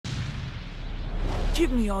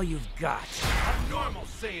Give me all you've got. A normal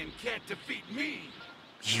Saiyan can't defeat me!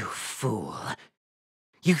 You fool.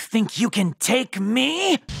 You think you can take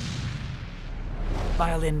me?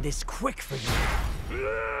 I'll end this quick for you.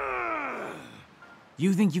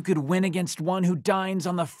 You think you could win against one who dines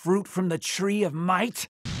on the fruit from the tree of might?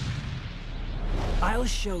 I'll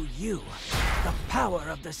show you the power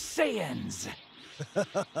of the Saiyans.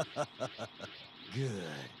 Good.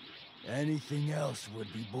 Anything else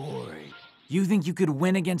would be boring. You think you could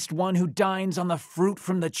win against one who dines on the fruit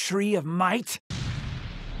from the tree of might?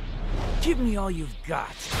 Give me all you've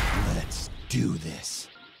got. Let's do this.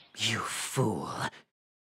 You fool.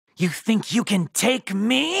 You think you can take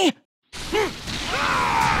me?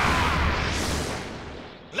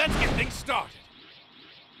 Let's get things started!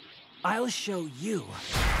 I'll show you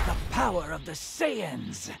the power of the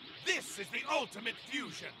Saiyans. This is the ultimate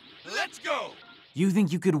fusion! Let's go! You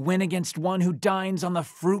think you could win against one who dines on the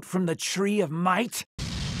fruit from the tree of might?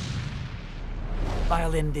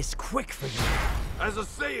 I'll end this quick for you. As a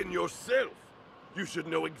Saiyan yourself, you should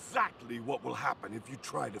know exactly what will happen if you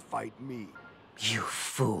try to fight me. You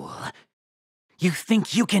fool. You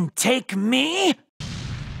think you can take me?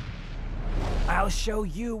 I'll show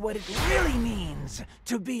you what it really means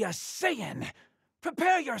to be a Saiyan.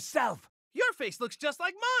 Prepare yourself. Your face looks just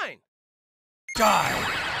like mine! Die.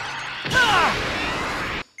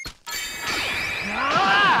 Ah!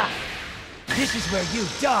 Ah! This is where you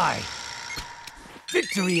die.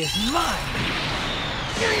 Victory is mine.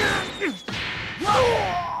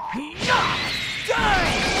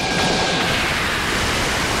 Die!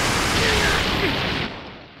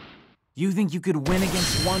 You think you could win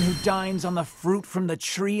against one who dines on the fruit from the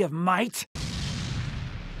tree of might?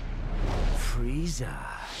 Frieza.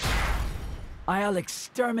 I'll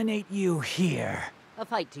exterminate you here. A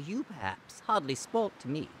fight to you, perhaps. Hardly sport to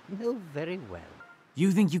me. No, very well.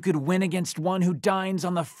 You think you could win against one who dines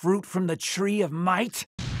on the fruit from the tree of might?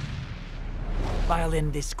 I'll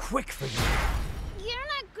end this quick for you. You're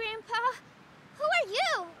not Grandpa. Who are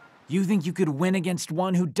you? You think you could win against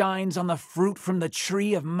one who dines on the fruit from the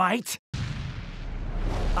tree of might?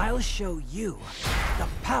 I'll show you the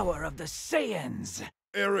power of the Saiyans.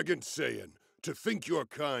 Arrogant Saiyan. To think your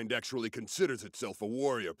kind actually considers itself a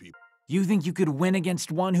warrior people. You think you could win against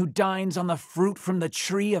one who dines on the fruit from the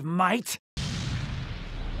tree of might?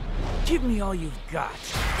 Give me all you've got.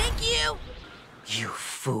 Thank you. You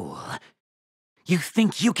fool. You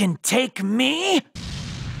think you can take me?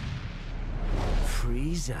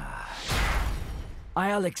 Frieza.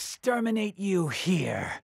 I'll exterminate you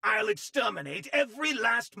here. I'll exterminate every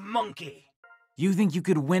last monkey! You think you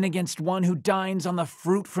could win against one who dines on the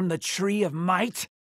fruit from the tree of might?